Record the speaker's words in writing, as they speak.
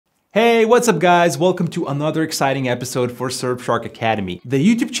Hey, what's up guys? Welcome to another exciting episode for Surfshark Academy, the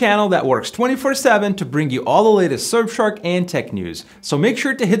YouTube channel that works 24/7 to bring you all the latest Surfshark and tech news. So make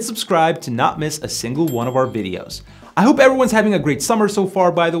sure to hit subscribe to not miss a single one of our videos. I hope everyone's having a great summer so far,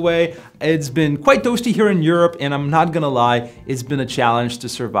 by the way. It's been quite toasty here in Europe, and I'm not gonna lie, it's been a challenge to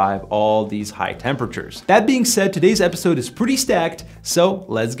survive all these high temperatures. That being said, today's episode is pretty stacked, so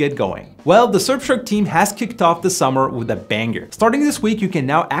let's get going. Well, the Surfshark team has kicked off the summer with a banger. Starting this week, you can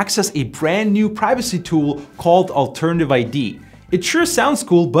now access a brand new privacy tool called Alternative ID. It sure sounds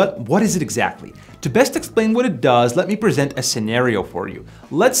cool, but what is it exactly? To best explain what it does, let me present a scenario for you.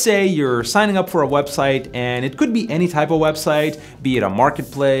 Let's say you're signing up for a website, and it could be any type of website, be it a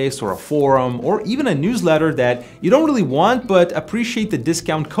marketplace or a forum or even a newsletter that you don't really want but appreciate the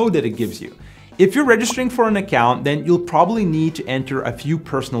discount code that it gives you. If you're registering for an account, then you'll probably need to enter a few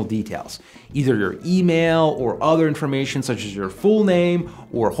personal details, either your email or other information such as your full name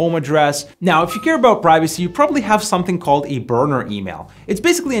or home address. Now, if you care about privacy, you probably have something called a burner email. It's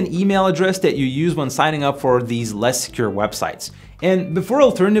basically an email address that you use when signing up for these less secure websites. And before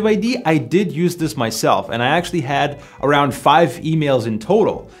Alternative ID, I did use this myself, and I actually had around 5 emails in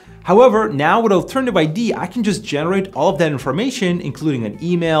total. However, now with Alternative ID, I can just generate all of that information, including an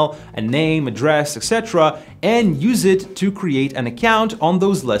email, a name, address, etc., and use it to create an account on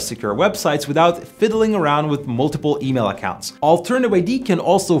those less secure websites without fiddling around with multiple email accounts. Alternative ID can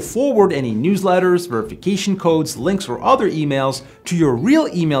also forward any newsletters, verification codes, links, or other emails to your real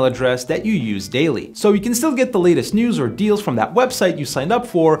email address that you use daily. So you can still get the latest news or deals from that website you signed up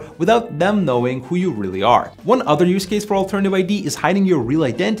for without them knowing who you really are. One other use case for Alternative ID is hiding your real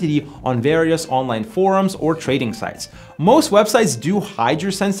identity on various online forums or trading sites. Most websites do hide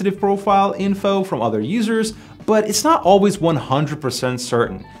your sensitive profile info from other users, but it's not always 100%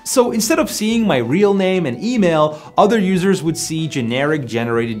 certain. So instead of seeing my real name and email, other users would see generic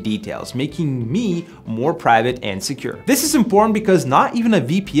generated details, making me more private and secure. This is important because not even a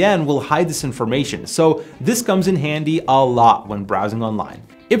VPN will hide this information, so this comes in handy a lot when browsing online.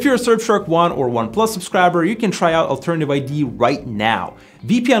 If you're a Surfshark 1 or 1 Plus subscriber, you can try out Alternative ID right now.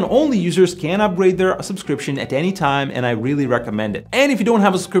 VPN-only users can upgrade their subscription at any time, and I really recommend it. And if you don't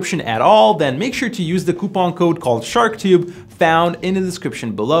have a subscription at all, then make sure to use the coupon code called SharkTube found in the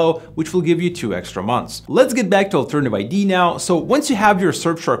description below, which will give you 2 extra months. Let's get back to Alternative ID now. So once you have your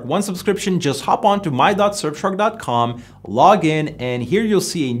Surfshark 1 subscription, just hop on to my.surfshark.com, log in, and here you'll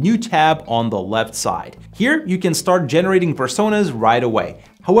see a new tab on the left side. Here you can start generating personas right away.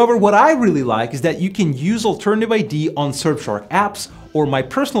 However, what I really like is that you can use Alternative ID on Surfshark apps, or my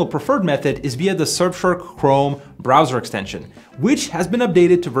personal preferred method is via the Surfshark Chrome browser extension, which has been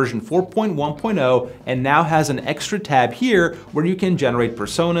updated to version 4.1.0 and now has an extra tab here where you can generate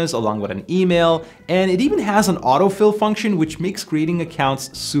personas along with an email, and it even has an autofill function which makes creating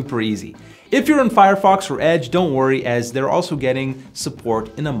accounts super easy. If you're on Firefox or Edge, don't worry, as they're also getting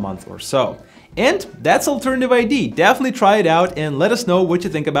support in a month or so. And that's Alternative ID. Definitely try it out and let us know what you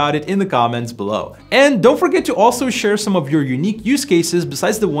think about it in the comments below. And don't forget to also share some of your unique use cases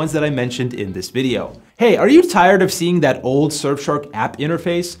besides the ones that I mentioned in this video. Hey, are you tired of seeing that old Surfshark app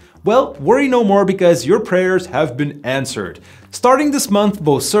interface? Well, worry no more because your prayers have been answered. Starting this month,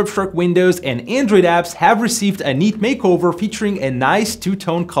 both Surfshark Windows and Android apps have received a neat makeover featuring a nice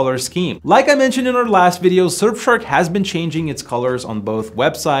two-tone color scheme. Like I mentioned in our last video, Surfshark has been changing its colors on both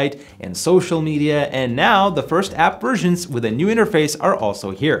website and social media, and now the first app versions with a new interface are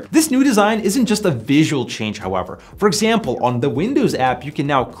also here. This new design isn't just a visual change, however. For example, on the Windows app, you can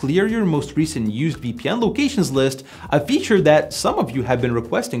now clear your most recent used VPN locations list, a feature that some of you have been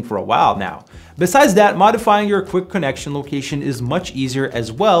requesting for a while now. Besides that, modifying your quick connection location is much easier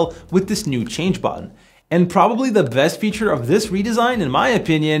as well with this new change button. And probably the best feature of this redesign, in my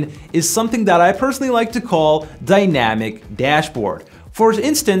opinion, is something that I personally like to call Dynamic Dashboard. For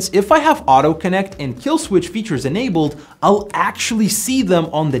instance, if I have auto connect and kill switch features enabled, I'll actually see them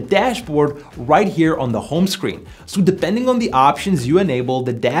on the dashboard right here on the home screen. So depending on the options you enable,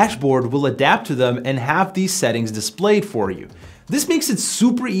 the dashboard will adapt to them and have these settings displayed for you. This makes it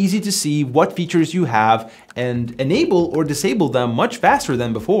super easy to see what features you have and enable or disable them much faster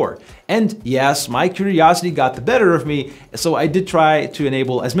than before. And yes, my curiosity got the better of me, so I did try to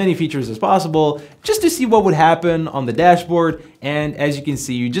enable as many features as possible just to see what would happen on the dashboard. And as you can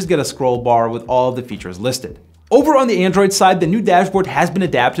see, you just get a scroll bar with all of the features listed. Over on the Android side, the new dashboard has been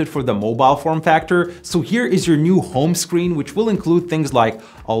adapted for the mobile form factor. So here is your new home screen, which will include things like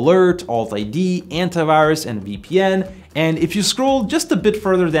Alert, Alt ID, Antivirus, and VPN. And if you scroll just a bit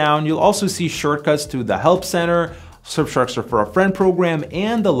further down, you'll also see shortcuts to the Help Center, Surfshark Refer a Friend program,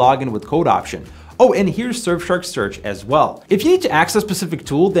 and the Login with Code option. Oh, and here's Surfshark Search as well. If you need to access a specific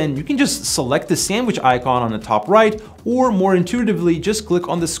tool, then you can just select the sandwich icon on the top right, or more intuitively, just click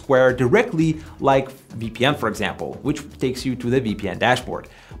on the square directly, like VPN, for example, which takes you to the VPN dashboard.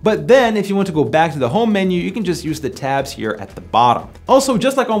 But then if you want to go back to the home menu, you can just use the tabs here at the bottom. Also,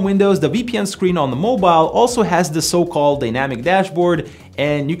 just like on Windows, the VPN screen on the mobile also has the so-called dynamic dashboard,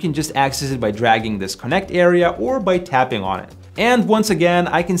 and you can just access it by dragging this connect area or by tapping on it. And once again,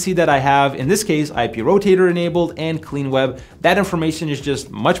 I can see that I have, in this case, IP Rotator enabled and Clean Web. That information is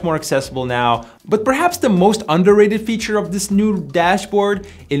just much more accessible now. But perhaps the most underrated feature of this new dashboard,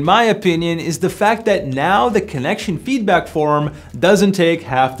 in my opinion, is the fact that now the connection feedback form doesn't take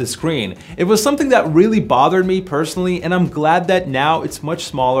half the screen. It was something that really bothered me personally, and I'm glad that now it's much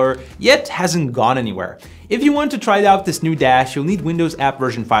smaller, yet hasn't gone anywhere. If you want to try out this new dash, you'll need Windows app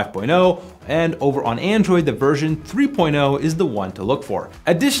version 5.0, and over on Android, the version 3.0 is the one to look for.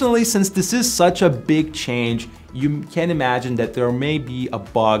 Additionally, since this is such a big change, you can imagine that there may be a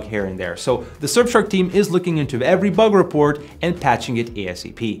bug here and there. So the Surfshark team is looking into every bug report and patching it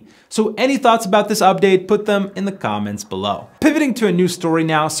ASAP. So any thoughts about this update, put them in the comments below. Pivoting to a new story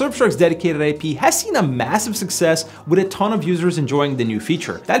now, Surfshark's dedicated IP has seen a massive success with a ton of users enjoying the new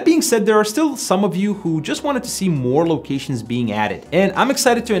feature. That being said, there are still some of you who just wanted to see more locations being added. And I'm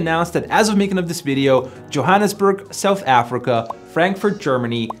excited to announce that as of making of this video, Johannesburg, South Africa, Frankfurt,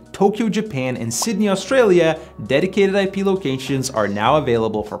 Germany, Tokyo, Japan, and Sydney, Australia, dedicated IP locations are now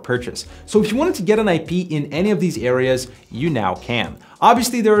available for purchase. So if you wanted to get an IP in any of these areas, you now can.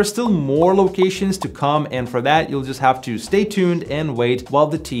 Obviously, there are still more locations to come, and for that, you'll just have to stay tuned and wait while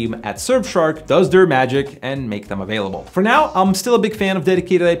the team at Surfshark does their magic and make them available. For now, I'm still a big fan of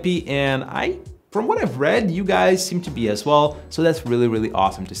dedicated IP, and from what I've read, you guys seem to be as well, so that's really, really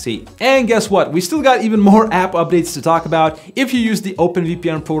awesome to see. And guess what? We still got even more app updates to talk about. If you use the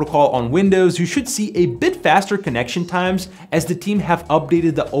OpenVPN protocol on Windows, you should see a bit faster connection times as the team have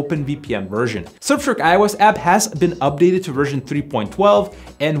updated the OpenVPN version. Surfshark iOS app has been updated to version 3.12,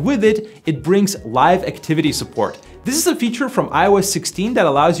 and with it, it brings live activity support. This is a feature from iOS 16 that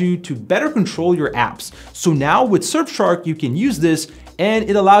allows you to better control your apps. So now with Surfshark, you can use this, and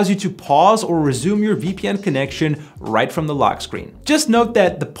it allows you to pause or resume your VPN connection right from the lock screen. Just note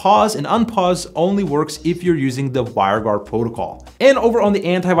that the pause and unpause only works if you're using the WireGuard protocol. And over on the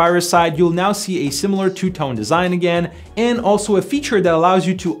antivirus side, you'll now see a similar two-tone design again, and also a feature that allows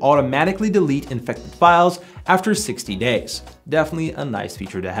you to automatically delete infected files after 60 days. Definitely a nice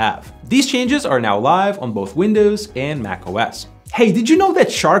feature to have. These changes are now live on both Windows and macOS. Hey, did you know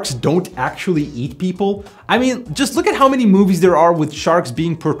that sharks don't actually eat people? I mean, just look at how many movies there are with sharks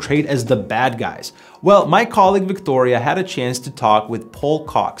being portrayed as the bad guys. Well, my colleague Victoria had a chance to talk with Paul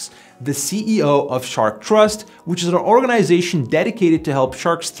Cox, the CEO of Shark Trust, which is an organization dedicated to help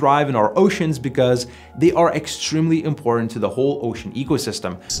sharks thrive in our oceans because they are extremely important to the whole ocean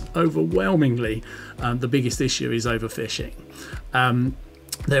ecosystem. Overwhelmingly, the biggest issue is overfishing.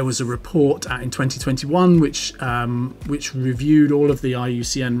 There was a report out in 2021 which reviewed all of the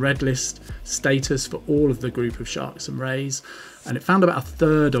IUCN Red List status for all of the group of sharks and rays, and it found about a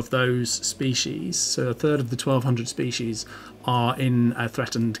third of those species, so a third of the 1,200 species, are in a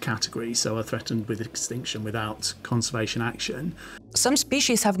threatened category, so are threatened with extinction without conservation action. Some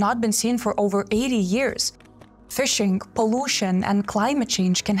species have not been seen for over 80 years. Fishing, pollution, and climate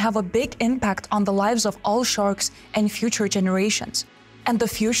change can have a big impact on the lives of all sharks and future generations. And the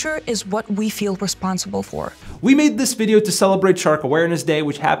future is what we feel responsible for. We made this video to celebrate Shark Awareness Day,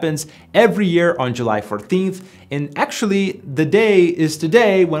 which happens every year on July 14th. And actually, the day is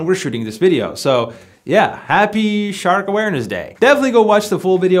today when we're shooting this video. So yeah, happy Shark Awareness Day. Definitely go watch the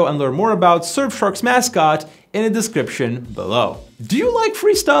full video and learn more about Surfshark's mascot in the description below. Do you like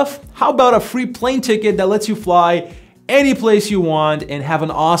free stuff? How about a free plane ticket that lets you fly any place you want and have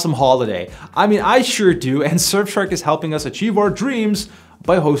an awesome holiday? I mean, I sure do, and Surfshark is helping us achieve our dreams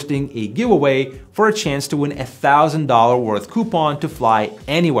by hosting a giveaway for a chance to win a $1,000 worth coupon to fly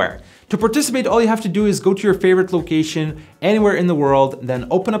anywhere. To participate, all you have to do is go to your favorite location anywhere in the world, then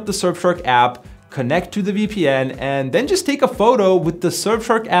open up the Surfshark app, connect to the VPN, and then just take a photo with the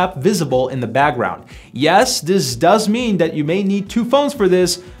Surfshark app visible in the background. Yes, this does mean that you may need 2 phones for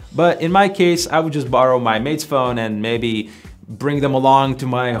this, but in my case, I would just borrow my mate's phone and maybe bring them along to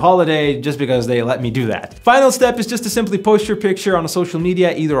my holiday just because they let me do that. Final step is just to simply post your picture on a social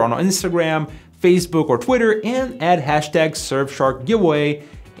media, either on Instagram, Facebook, or Twitter, and add hashtag Surfshark Giveaway,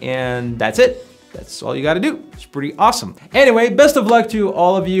 and that's it. That's all you gotta do. It's pretty awesome. Anyway, best of luck to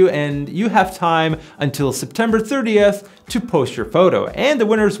all of you, and you have time until September 30th to post your photo. And the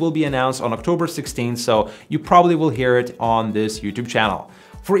winners will be announced on October 16th, so you probably will hear it on this YouTube channel.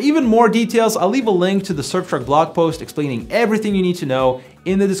 For even more details, I'll leave a link to the Surfshark blog post explaining everything you need to know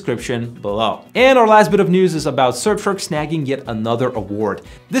in the description below. And our last bit of news is about Surfshark snagging yet another award.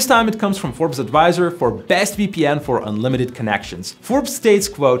 This time it comes from Forbes Advisor for Best VPN for Unlimited Connections. Forbes states,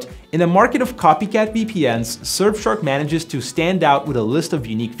 quote, "In a market of copycat VPNs, Surfshark manages to stand out with a list of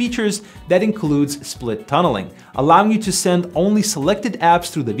unique features that includes split tunneling, allowing you to send only selected apps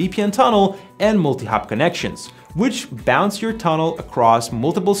through the VPN tunnel and multi-hop connections, which bounce your tunnel across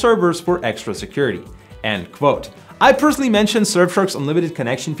multiple servers for extra security." End quote. I personally mentioned Surfshark's unlimited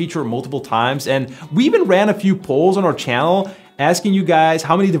connection feature multiple times, and we even ran a few polls on our channel asking you guys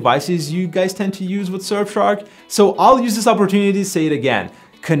how many devices you guys tend to use with Surfshark. So I'll use this opportunity to say it again.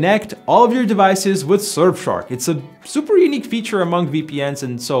 Connect all of your devices with Surfshark. It's a super unique feature among VPNs,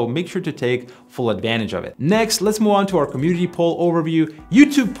 and so make sure to take full advantage of it. Next, let's move on to our community poll overview.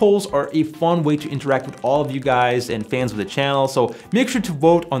 YouTube polls are a fun way to interact with all of you guys and fans of the channel, so make sure to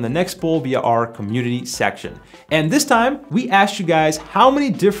vote on the next poll via our community section. And this time, we asked you guys, how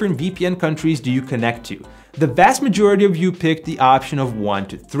many different VPN countries do you connect to? The vast majority of you picked the option of 1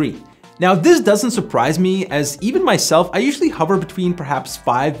 to 3. Now, this doesn't surprise me, as even myself, I usually hover between perhaps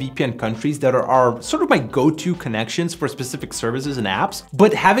 5 VPN countries that are sort of my go-to connections for specific services and apps.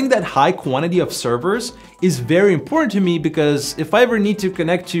 But having that high quantity of servers is very important to me, because if I ever need to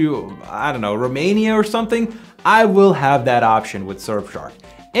connect to, I don't know, Romania or something, I will have that option with Surfshark.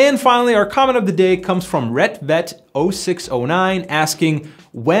 And finally, our comment of the day comes from RetVet0609 asking,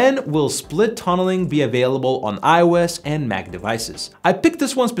 when will split tunneling be available on iOS and Mac devices? I picked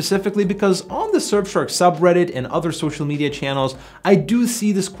this one specifically because on the Surfshark subreddit and other social media channels, I do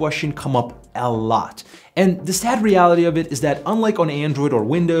see this question come up a lot. And the sad reality of it is that unlike on Android or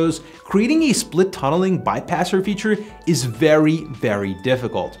Windows, creating a split tunneling bypasser feature is very, very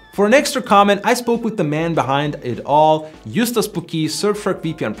difficult. For an extra comment, I spoke with the man behind it all, Justas Puki, Surfshark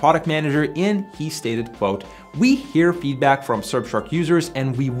VPN product manager, and he stated, quote, "We hear feedback from Surfshark users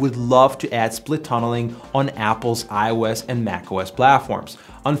and we would love to add split tunneling on Apple's iOS and macOS platforms.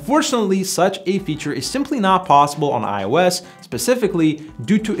 Unfortunately, such a feature is simply not possible on iOS, specifically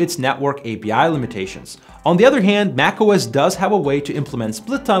due to its network API limitations. On the other hand, macOS does have a way to implement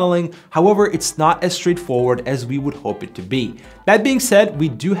split tunneling, however, it's not as straightforward as we would hope it to be. That being said, we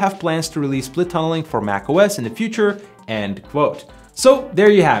do have plans to release split tunneling for macOS in the future," end quote. So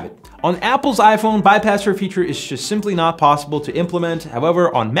there you have it. On Apple's iPhone, bypasser feature is just simply not possible to implement.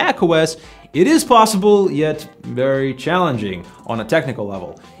 However, on macOS, it is possible, yet very challenging on a technical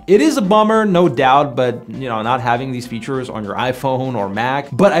level. It is a bummer, no doubt, but not having these features on your iPhone or Mac.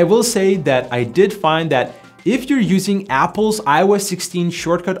 But I will say that I did find that if you're using Apple's iOS 16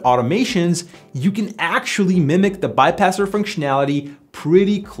 shortcut automations, you can actually mimic the bypasser functionality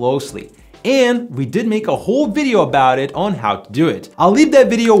pretty closely. And we did make a whole video about it on how to do it. I'll leave that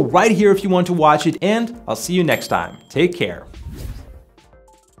video right here if you want to watch it, and I'll see you next time. Take care.